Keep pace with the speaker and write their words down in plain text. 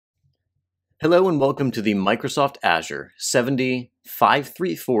Hello and welcome to the Microsoft Azure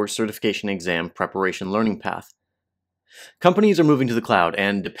 70534 Certification Exam Preparation Learning Path. Companies are moving to the cloud,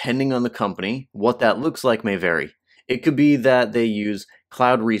 and depending on the company, what that looks like may vary. It could be that they use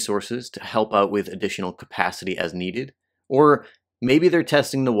cloud resources to help out with additional capacity as needed, or maybe they're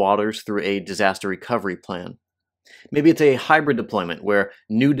testing the waters through a disaster recovery plan. Maybe it's a hybrid deployment where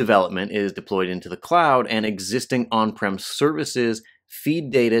new development is deployed into the cloud and existing on-prem services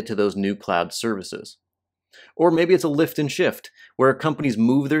feed data to those new cloud services. Or maybe it's a lift and shift, where companies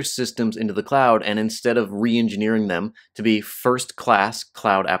move their systems into the cloud and instead of re-engineering them to be first-class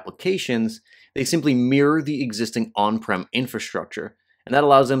cloud applications, they simply mirror the existing on-prem infrastructure, and that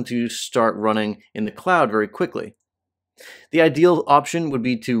allows them to start running in the cloud very quickly. The ideal option would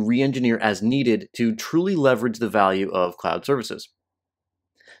be to re-engineer as needed to truly leverage the value of cloud services.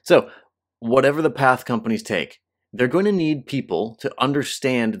 So, whatever the path companies take, they're going to need people to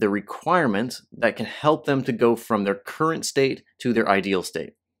understand the requirements that can help them to go from their current state to their ideal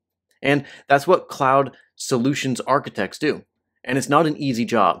state. And that's what cloud solutions architects do. And it's not an easy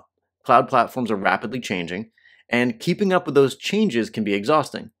job. Cloud platforms are rapidly changing, and keeping up with those changes can be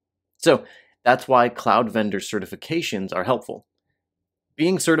exhausting. So that's why cloud vendor certifications are helpful.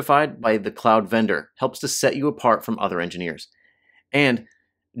 Being certified by the cloud vendor helps to set you apart from other engineers. And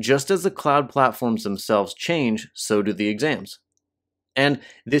just as the cloud platforms themselves change, so do the exams. And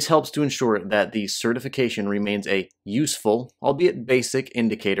this helps to ensure that the certification remains a useful, albeit basic,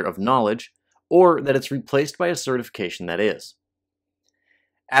 indicator of knowledge, or that it's replaced by a certification that is.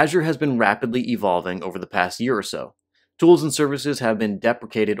 Azure has been rapidly evolving over the past year or so. Tools and services have been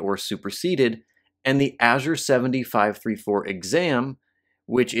deprecated or superseded, and the Azure 70534 exam,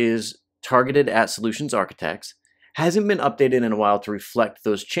 which is targeted at solutions architects, hasn't been updated in a while to reflect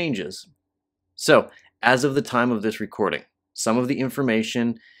those changes. So, as of the time of this recording, some of the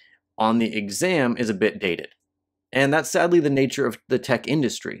information on the exam is a bit dated. And that's sadly the nature of the tech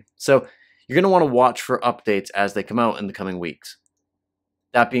industry. So, you're going to want to watch for updates as they come out in the coming weeks.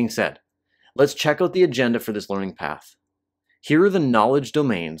 That being said, let's check out the agenda for this learning path. Here are the knowledge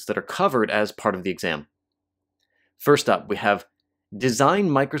domains that are covered as part of the exam. First up, we have Design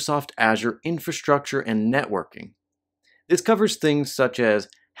Microsoft Azure Infrastructure and Networking. This covers things such as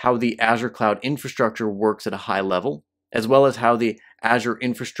how the Azure Cloud Infrastructure works at a high level, as well as how the Azure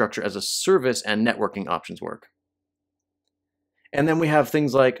Infrastructure as a Service and networking options work. And then we have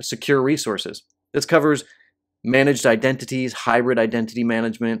things like Secure Resources. This covers managed identities, hybrid identity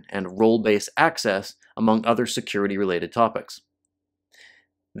management, and role-based access, among other security-related topics.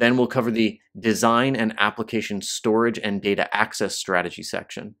 Then we'll cover the Design and Application Storage and Data Access Strategy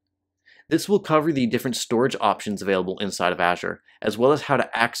section. This will cover the different storage options available inside of Azure, as well as how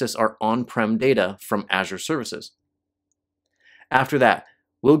to access our on-prem data from Azure services. After that,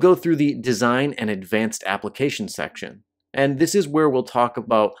 we'll go through the Design and Advanced Applications section, and this is where we'll talk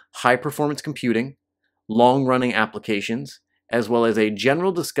about high-performance computing, long-running applications, as well as a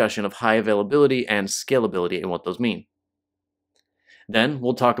general discussion of high availability and scalability and what those mean. Then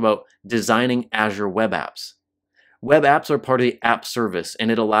we'll talk about designing Azure web apps. Web apps are part of the app service,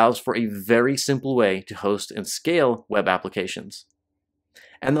 and it allows for a very simple way to host and scale web applications.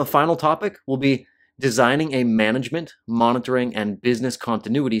 And the final topic will be designing a management, monitoring, and business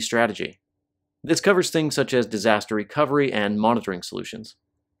continuity strategy. This covers things such as disaster recovery and monitoring solutions.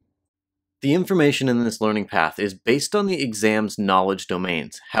 The information in this learning path is based on the exam's knowledge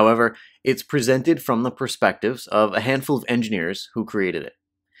domains. However, it's presented from the perspectives of a handful of engineers who created it.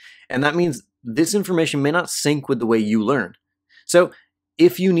 And that means this information may not sync with the way you learn. So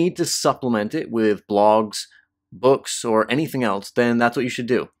if you need to supplement it with blogs, books, or anything else, then that's what you should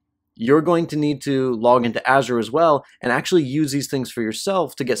do. You're going to need to log into Azure as well and actually use these things for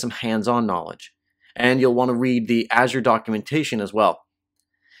yourself to get some hands-on knowledge. And you'll want to read the Azure documentation as well.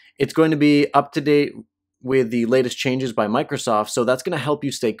 It's going to be up to date with the latest changes by Microsoft, so that's going to help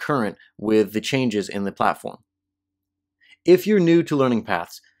you stay current with the changes in the platform. If you're new to learning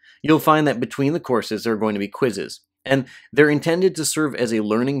paths, you'll find that between the courses there are going to be quizzes, and they're intended to serve as a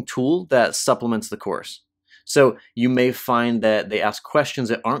learning tool that supplements the course. So you may find that they ask questions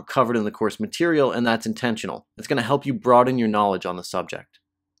that aren't covered in the course material, and that's intentional. It's going to help you broaden your knowledge on the subject.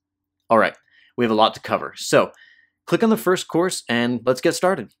 All right, we have a lot to cover, so click on the first course and let's get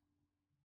started.